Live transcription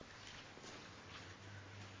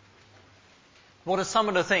What are some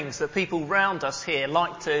of the things that people round us here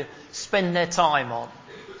like to spend their time on?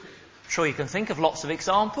 I'm sure you can think of lots of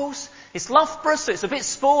examples. It's Loughborough, so it's a bit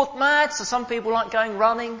sport mad, so some people like going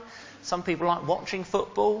running, some people like watching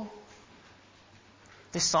football.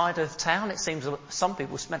 This side of town, it seems some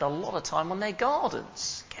people spend a lot of time on their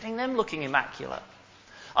gardens, getting them looking immaculate.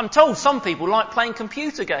 I'm told some people like playing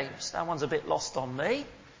computer games. That one's a bit lost on me.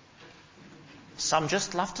 Some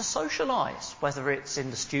just love to socialise, whether it's in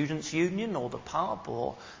the students' union or the pub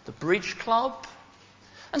or the bridge club.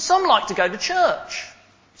 And some like to go to church.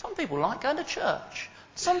 Some people like going to church.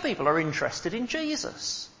 Some people are interested in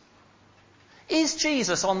Jesus. Is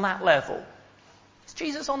Jesus on that level? Is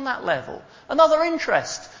Jesus on that level? Another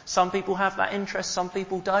interest. Some people have that interest, some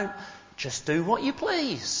people don't. Just do what you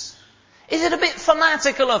please. Is it a bit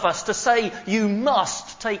fanatical of us to say you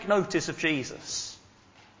must take notice of Jesus?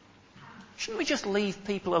 Shouldn't we just leave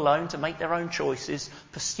people alone to make their own choices,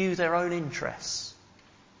 pursue their own interests?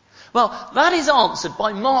 Well, that is answered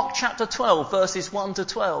by Mark chapter 12, verses 1 to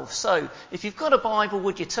 12. So, if you've got a Bible,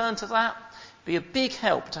 would you turn to that? It'd be a big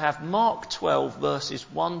help to have Mark 12, verses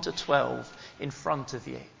 1 to 12 in front of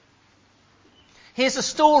you. Here's a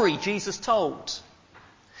story Jesus told.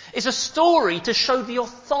 It's a story to show the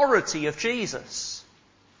authority of Jesus.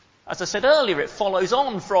 As I said earlier, it follows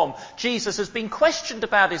on from Jesus has been questioned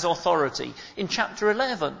about his authority in chapter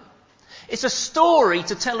 11. It's a story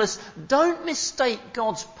to tell us don't mistake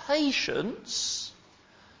God's patience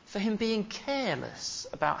for him being careless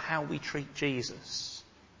about how we treat Jesus.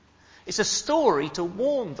 It's a story to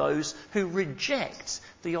warn those who reject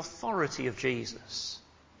the authority of Jesus.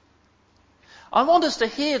 I want us to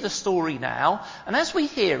hear the story now, and as we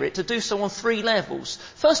hear it, to do so on three levels.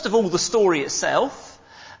 First of all, the story itself.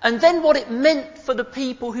 And then what it meant for the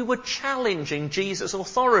people who were challenging Jesus'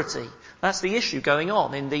 authority. That's the issue going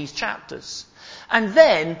on in these chapters. And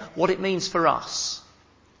then what it means for us.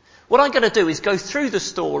 What I'm going to do is go through the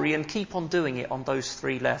story and keep on doing it on those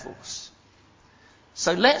three levels.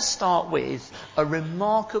 So let's start with a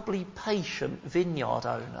remarkably patient vineyard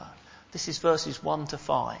owner. This is verses 1 to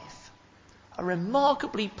 5. A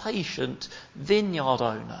remarkably patient vineyard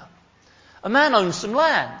owner. A man owned some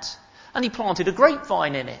land. And he planted a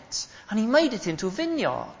grapevine in it. And he made it into a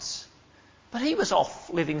vineyard. But he was off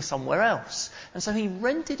living somewhere else. And so he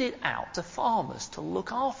rented it out to farmers to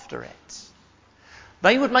look after it.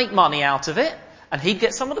 They would make money out of it. And he'd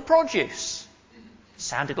get some of the produce.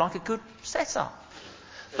 Sounded like a good setup.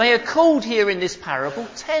 They are called here in this parable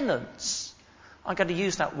tenants. I'm going to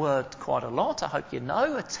use that word quite a lot. I hope you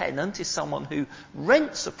know. A tenant is someone who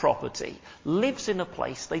rents a property, lives in a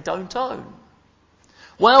place they don't own.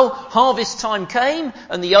 Well, harvest time came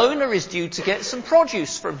and the owner is due to get some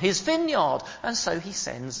produce from his vineyard, and so he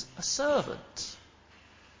sends a servant.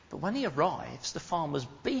 But when he arrives, the farmers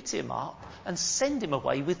beat him up and send him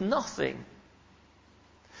away with nothing.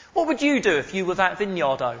 What would you do if you were that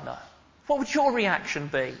vineyard owner? What would your reaction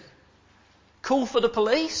be? Call for the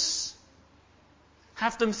police?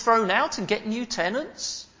 Have them thrown out and get new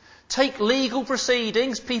tenants? Take legal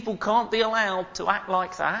proceedings? People can't be allowed to act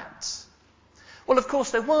like that. Well, of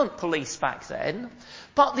course, there weren't police back then,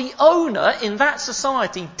 but the owner in that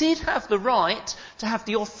society did have the right to have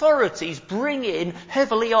the authorities bring in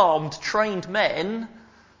heavily armed, trained men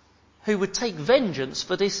who would take vengeance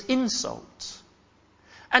for this insult.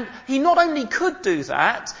 And he not only could do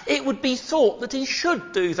that, it would be thought that he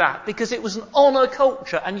should do that because it was an honour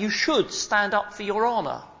culture and you should stand up for your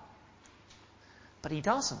honour. But he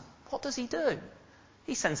doesn't. What does he do?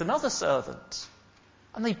 He sends another servant.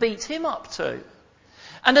 And they beat him up too.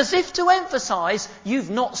 And as if to emphasise,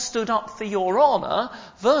 you've not stood up for your honour,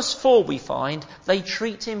 verse 4 we find, they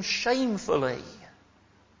treat him shamefully.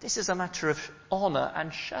 This is a matter of honour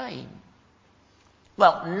and shame.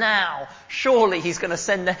 Well, now, surely he's going to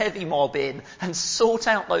send the heavy mob in and sort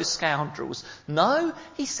out those scoundrels. No,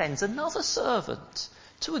 he sends another servant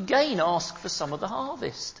to again ask for some of the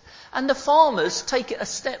harvest. And the farmers take it a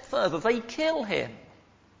step further. They kill him.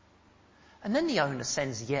 And then the owner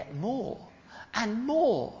sends yet more and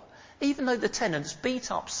more, even though the tenants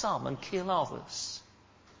beat up some and kill others.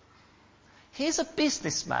 Here's a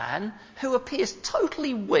businessman who appears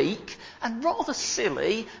totally weak and rather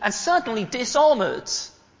silly and certainly dishonoured.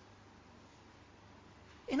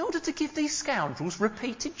 In order to give these scoundrels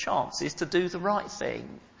repeated chances to do the right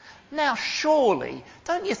thing. Now surely,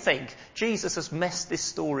 don't you think Jesus has messed this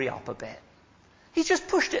story up a bit? He's just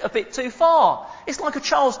pushed it a bit too far. It's like a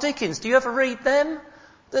Charles Dickens. Do you ever read them?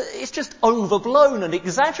 It's just overblown and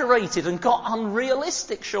exaggerated and got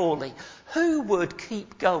unrealistic, surely. Who would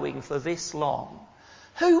keep going for this long?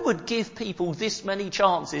 Who would give people this many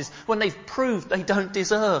chances when they've proved they don't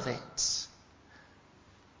deserve it?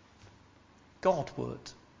 God would.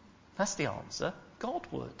 That's the answer. God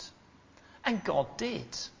would. And God did.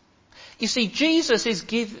 You see, Jesus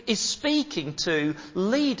is speaking to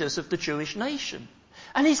leaders of the Jewish nation.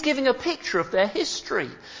 And he's giving a picture of their history.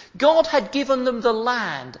 God had given them the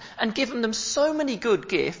land and given them so many good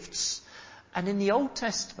gifts. And in the Old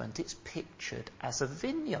Testament, it's pictured as a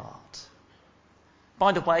vineyard.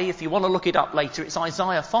 By the way, if you want to look it up later, it's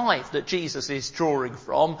Isaiah 5 that Jesus is drawing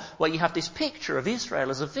from, where you have this picture of Israel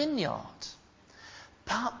as a vineyard.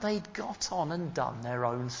 But they'd got on and done their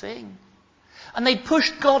own thing. And they'd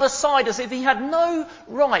pushed God aside as if he had no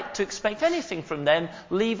right to expect anything from them.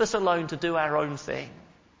 Leave us alone to do our own thing.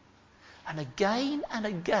 And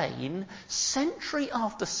again, century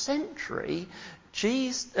after century,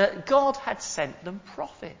 God had sent them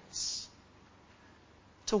prophets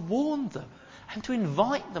to warn them and to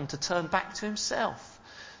invite them to turn back to himself.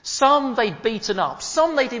 Some they'd beaten up,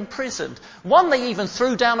 some they'd imprisoned, one they even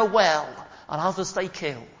threw down a well, and others they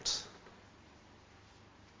killed.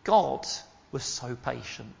 God was so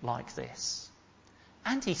patient like this.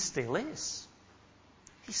 And he still is.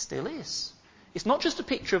 He still is. It's not just a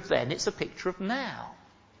picture of then, it's a picture of now.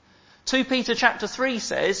 2 Peter chapter 3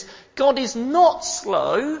 says, God is not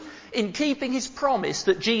slow in keeping his promise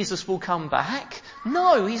that Jesus will come back.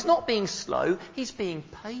 No, he's not being slow. He's being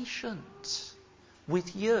patient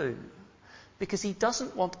with you because he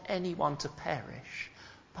doesn't want anyone to perish,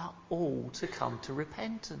 but all to come to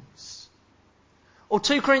repentance. Or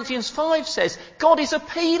 2 Corinthians 5 says, God is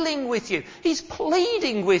appealing with you. He's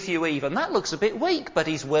pleading with you even. That looks a bit weak, but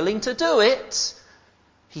he's willing to do it.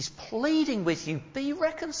 He's pleading with you, be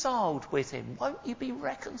reconciled with him. Won't you be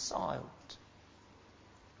reconciled?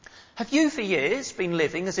 Have you for years been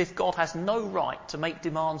living as if God has no right to make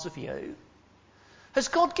demands of you? Has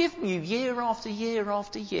God given you year after year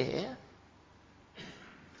after year?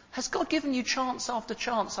 Has God given you chance after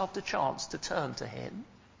chance after chance to turn to him?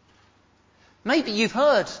 Maybe you've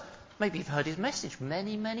heard his message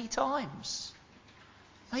many, many times.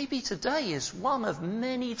 Maybe today is one of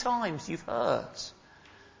many times you've heard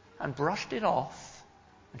and brushed it off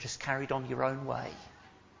and just carried on your own way.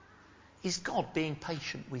 Is God being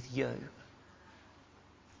patient with you?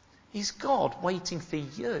 Is God waiting for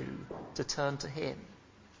you to turn to him?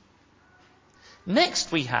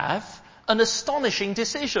 Next we have an astonishing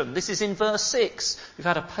decision. This is in verse 6. We've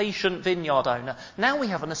had a patient vineyard owner. Now we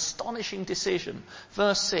have an astonishing decision.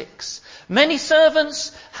 Verse 6. Many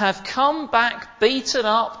servants have come back beaten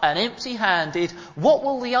up and empty-handed. What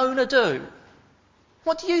will the owner do?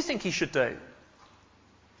 What do you think he should do?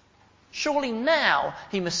 Surely now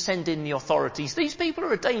he must send in the authorities. These people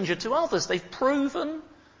are a danger to others. They've proven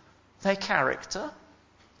their character.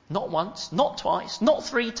 Not once, not twice, not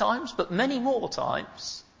 3 times, but many more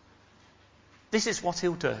times. This is what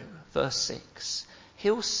he'll do. Verse 6.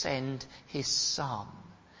 He'll send his son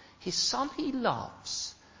he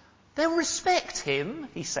loves. They'll respect him,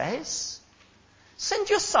 he says. Send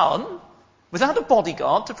your son without a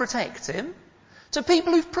bodyguard to protect him. To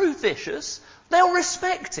people who've proved vicious, they'll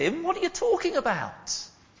respect him. What are you talking about?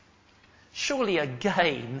 Surely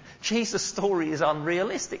again, Jesus' story is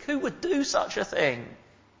unrealistic. Who would do such a thing?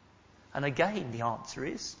 And again, the answer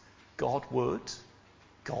is God would.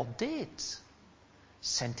 God did.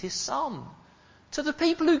 Sent his son. To the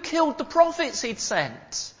people who killed the prophets he'd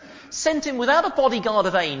sent. Sent him without a bodyguard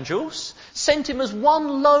of angels. Sent him as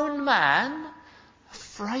one lone man. A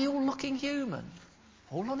frail-looking human.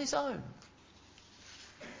 All on his own.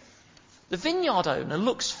 The vineyard owner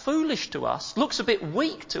looks foolish to us. Looks a bit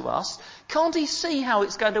weak to us. Can't he see how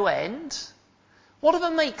it's going to end?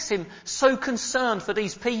 Whatever makes him so concerned for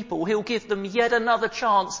these people, he'll give them yet another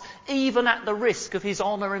chance, even at the risk of his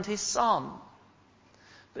honour and his son.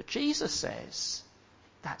 But Jesus says,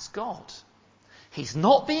 that's God. He's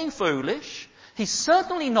not being foolish. He's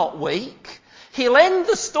certainly not weak. He'll end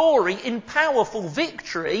the story in powerful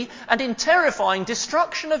victory and in terrifying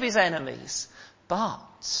destruction of his enemies.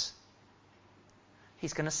 But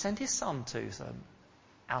he's going to send his son to them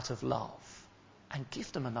out of love and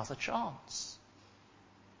give them another chance.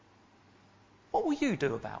 What will you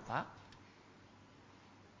do about that?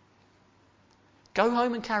 Go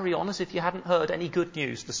home and carry on as if you hadn't heard any good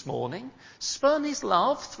news this morning. Spurn his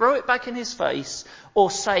love, throw it back in his face,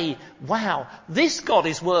 or say, wow, this God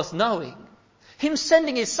is worth knowing. Him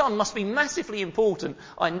sending his son must be massively important.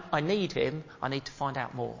 I need him. I need to find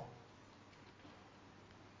out more.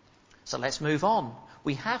 So let's move on.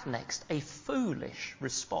 We have next a foolish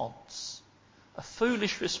response. A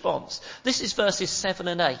foolish response. This is verses 7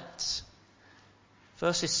 and 8.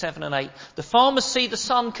 Verses 7 and 8. The farmers see the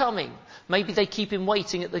son coming. Maybe they keep him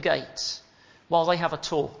waiting at the gate while they have a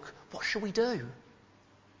talk. What shall we do?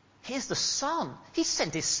 Here's the son. He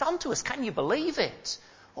sent his son to us. Can you believe it?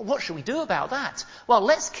 Well, what should we do about that? Well,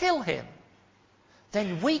 let's kill him.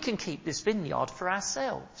 Then we can keep this vineyard for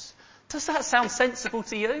ourselves. Does that sound sensible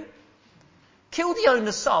to you? Kill the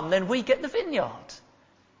owner's son, then we get the vineyard.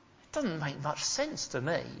 It doesn't make much sense to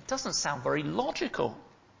me. It doesn't sound very logical.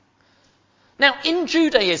 Now, in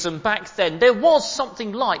Judaism back then, there was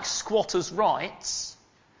something like squatters' rights.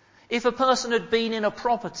 If a person had been in a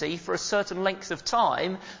property for a certain length of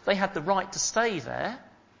time, they had the right to stay there.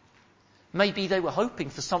 Maybe they were hoping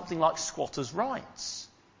for something like squatters' rights.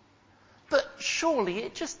 But surely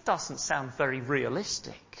it just doesn't sound very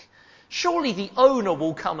realistic. Surely the owner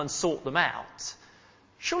will come and sort them out.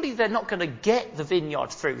 Surely they're not going to get the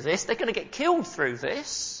vineyard through this. They're going to get killed through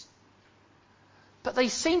this. But they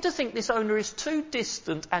seem to think this owner is too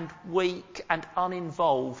distant and weak and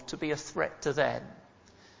uninvolved to be a threat to them.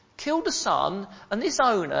 Kill the son, and this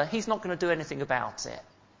owner, he's not going to do anything about it.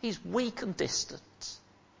 He's weak and distant.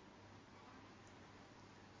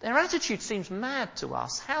 Their attitude seems mad to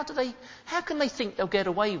us. How can they think they'll get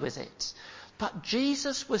away with it? But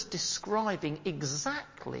Jesus was describing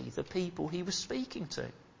exactly the people he was speaking to.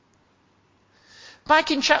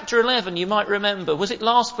 Back in chapter 11, you might remember, was it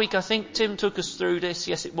last week? I think Tim took us through this.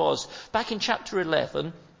 Yes, it was. Back in chapter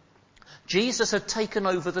 11, Jesus had taken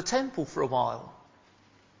over the temple for a while.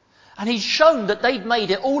 And he'd shown that they'd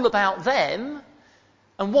made it all about them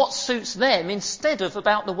and what suits them instead of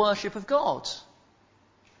about the worship of God.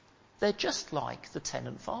 They're just like the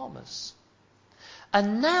tenant farmers.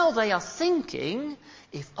 And now they are thinking,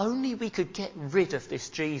 if only we could get rid of this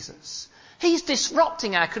Jesus. He's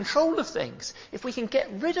disrupting our control of things. If we can get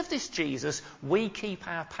rid of this Jesus, we keep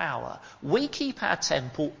our power. We keep our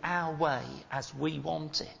temple our way as we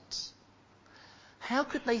want it. How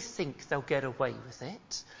could they think they'll get away with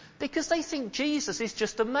it? Because they think Jesus is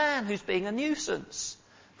just a man who's being a nuisance,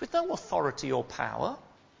 with no authority or power.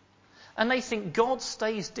 And they think God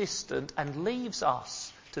stays distant and leaves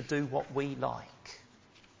us to do what we like.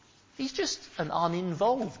 He's just an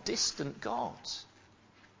uninvolved, distant God.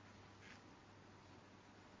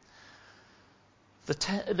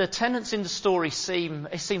 The tenants in the story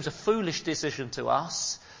seems a foolish decision to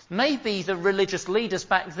us. Maybe the religious leaders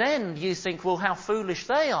back then, you think, well, how foolish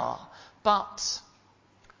they are. But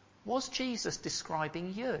was Jesus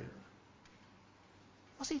describing you?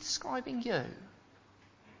 Was he describing you?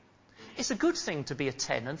 It's a good thing to be a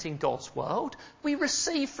tenant in God's world. We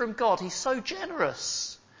receive from God. He's so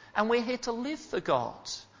generous. And we're here to live for God.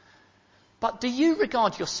 But do you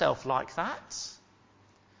regard yourself like that?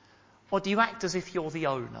 Or do you act as if you're the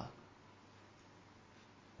owner?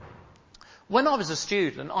 When I was a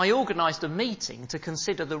student, I organised a meeting to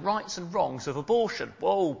consider the rights and wrongs of abortion.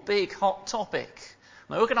 Whoa, big hot topic.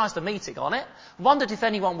 I organised a meeting on it, wondered if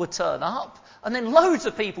anyone would turn up, and then loads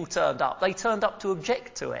of people turned up. They turned up to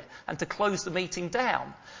object to it and to close the meeting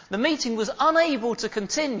down. The meeting was unable to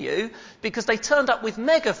continue because they turned up with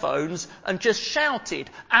megaphones and just shouted,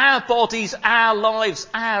 "Our bodies, our lives,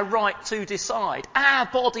 our right to decide. Our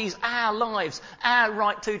bodies, our lives, our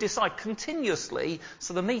right to decide," continuously,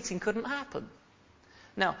 so the meeting couldn't happen.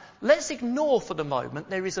 Now, let's ignore for the moment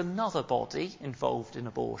there is another body involved in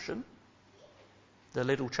abortion. The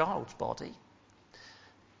little child's body.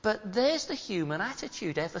 But there's the human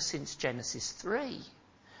attitude ever since Genesis 3.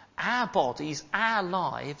 Our bodies, our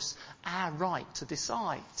lives, our right to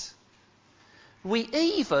decide. We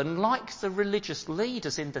even, like the religious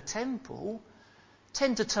leaders in the temple,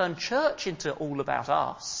 tend to turn church into all about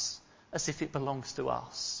us, as if it belongs to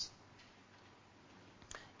us.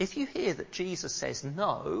 If you hear that Jesus says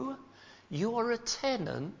no, you are a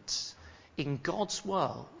tenant in God's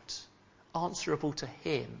world, answerable to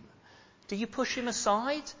him. Do you push him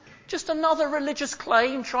aside? Just another religious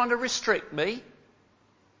claim trying to restrict me?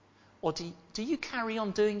 Or do you carry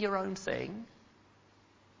on doing your own thing?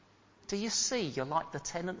 Do you see you're like the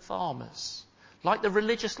tenant farmers, like the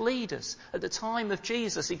religious leaders at the time of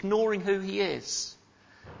Jesus, ignoring who he is,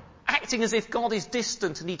 acting as if God is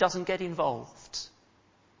distant and he doesn't get involved?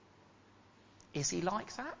 Is he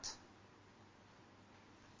like that?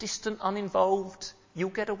 Distant, uninvolved, you'll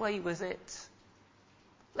get away with it.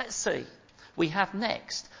 Let's see. We have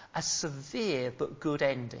next a severe but good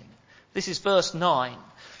ending. This is verse 9.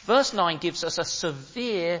 Verse 9 gives us a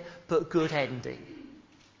severe but good ending.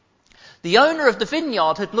 The owner of the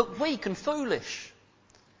vineyard had looked weak and foolish,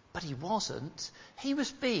 but he wasn't. He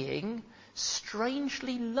was being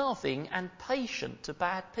strangely loving and patient to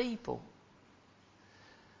bad people.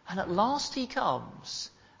 And at last he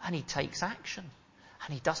comes and he takes action.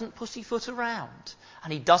 And he doesn't pussyfoot around.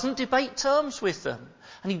 And he doesn't debate terms with them.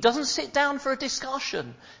 And he doesn't sit down for a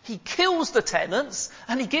discussion. He kills the tenants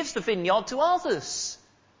and he gives the vineyard to others.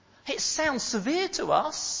 It sounds severe to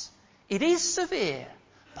us. It is severe,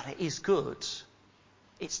 but it is good.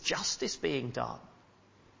 It's justice being done.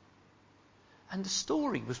 And the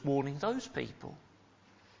story was warning those people.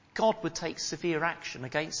 God would take severe action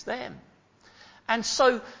against them. And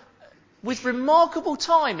so, with remarkable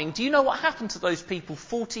timing, do you know what happened to those people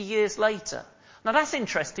 40 years later? Now that's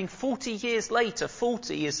interesting. 40 years later,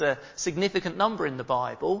 40 is a significant number in the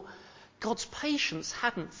Bible. God's patience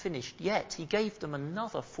hadn't finished yet. He gave them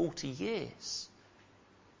another 40 years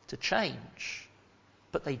to change.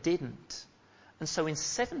 But they didn't. And so in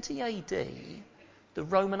 70 AD, the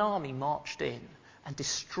Roman army marched in and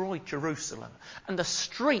destroyed Jerusalem. And the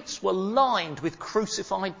streets were lined with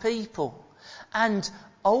crucified people. And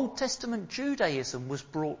Old Testament Judaism was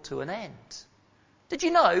brought to an end. Did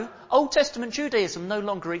you know Old Testament Judaism no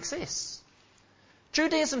longer exists?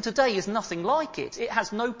 Judaism today is nothing like it. It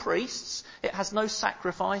has no priests, it has no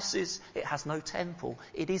sacrifices, it has no temple.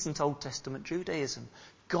 It isn't Old Testament Judaism.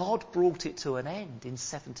 God brought it to an end in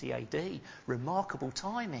 70 AD. Remarkable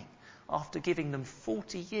timing after giving them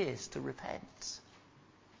 40 years to repent.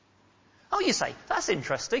 Oh, you say, that's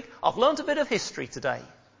interesting. I've learnt a bit of history today.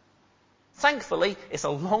 Thankfully, it's a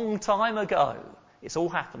long time ago. It's all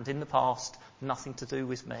happened in the past, nothing to do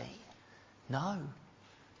with me. No,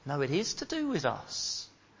 it is to do with us.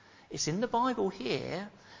 It's in the Bible here,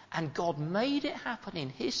 and God made it happen in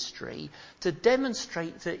history to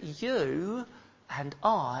demonstrate that you and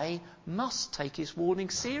I must take his warning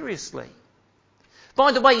seriously.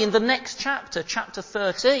 By the way, in the next chapter, chapter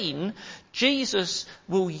 13, Jesus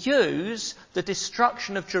will use the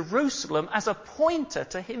destruction of Jerusalem as a pointer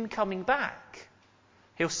to him coming back.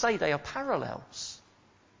 He'll say they are parallels.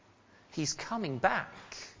 He's coming back.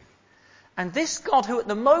 And this God, who at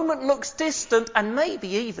the moment looks distant and maybe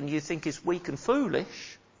even you think is weak and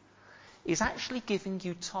foolish, is actually giving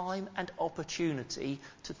you time and opportunity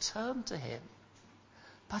to turn to him.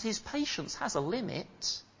 But his patience has a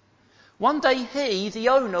limit. One day he, the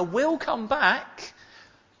owner, will come back.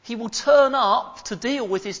 He will turn up to deal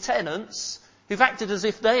with his tenants who've acted as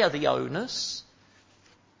if they are the owners.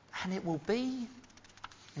 And it will be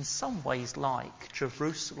in some ways like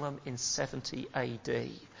Jerusalem in 70 AD.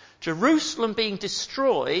 Jerusalem being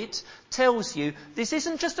destroyed tells you this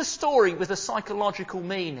isn't just a story with a psychological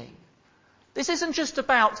meaning. This isn't just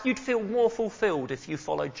about you'd feel more fulfilled if you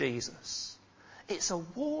followed Jesus. It's a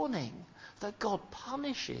warning that God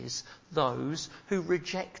punishes those who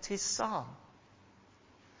reject his Son.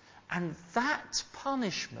 And that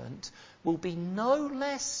punishment will be no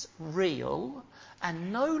less real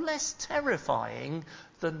and no less terrifying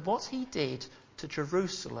than what he did to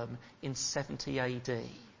Jerusalem in 70 AD.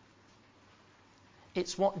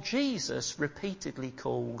 It's what Jesus repeatedly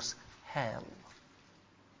calls hell.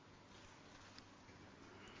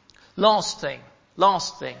 Last thing.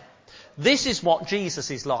 This is what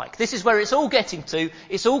Jesus is like. This is where it's all getting to.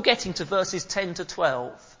 It's all getting to verses 10 to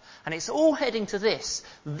 12. And it's all heading to this.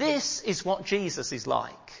 This is what Jesus is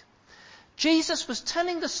like. Jesus was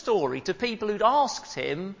telling the story to people who'd asked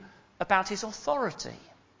him about his authority.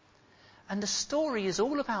 And the story is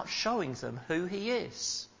all about showing them who he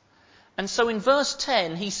is. And so in verse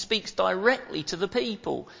 10, he speaks directly to the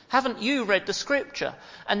people. Haven't you read the scripture?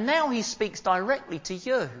 And now he speaks directly to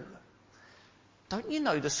you. Don't you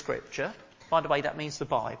know the scripture? By the way, that means the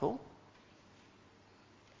Bible.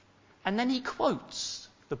 And then he quotes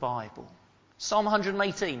the Bible. Psalm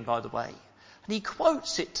 118, by the way. And he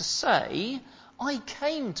quotes it to say, I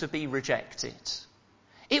came to be rejected.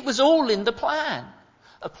 It was all in the plan.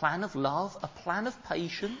 A plan of love, a plan of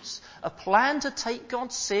patience, a plan to take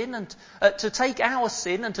God's sin and to take our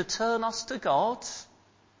sin and to turn us to God.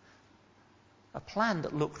 A plan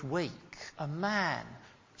that looked weak. A man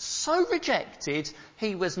so rejected,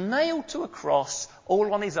 he was nailed to a cross,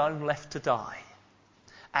 all on his own, left to die.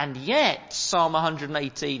 And yet, Psalm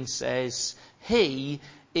 118 says, he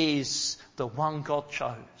is the one God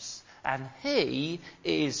chose. And he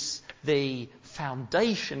is the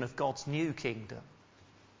foundation of God's new kingdom.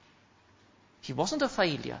 He wasn't a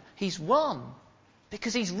failure. He's won.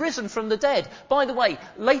 Because he's risen from the dead. By the way,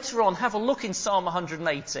 later on, have a look in Psalm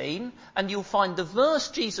 118, and you'll find the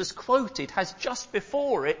verse Jesus quoted has just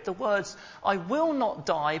before it the words, I will not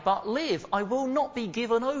die but live. I will not be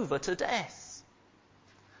given over to death.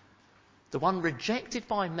 The one rejected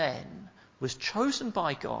by men was chosen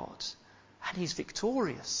by God, and he's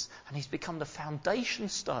victorious, and he's become the foundation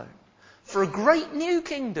stone for a great new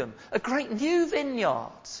kingdom, a great new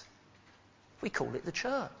vineyard. We call it the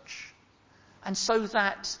church. And so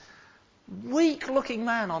that weak-looking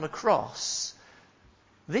man on a cross,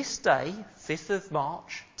 this day, 5th of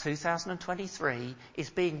March 2023, is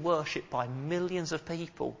being worshipped by millions of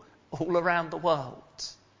people all around the world.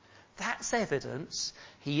 That's evidence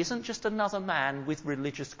he isn't just another man with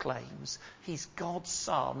religious claims. He's God's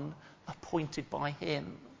Son, appointed by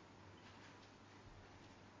him.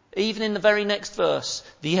 Even in the very next verse,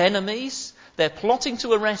 the enemies, they're plotting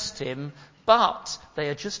to arrest him, but they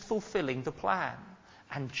are just fulfilling the plan.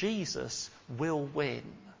 And Jesus will win.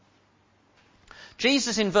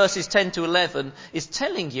 Jesus in verses 10 to 11 is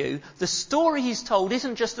telling you the story he's told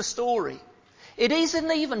isn't just a story. It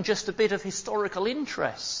isn't even just a bit of historical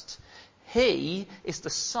interest. He is the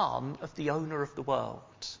son of the owner of the world.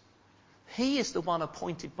 He is the one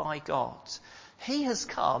appointed by God. He has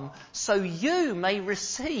come so you may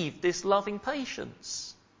receive this loving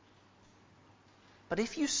patience. But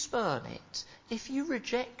if you spurn it, if you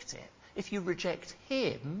reject it, if you reject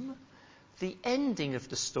him, the ending of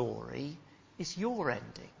the story is your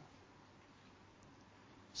ending.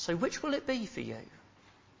 So which will it be for you?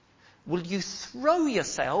 Will you throw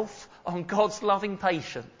yourself on God's loving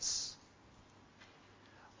patience?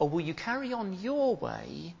 Or will you carry on your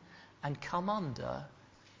way and come under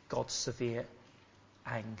God's severe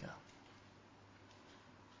anger?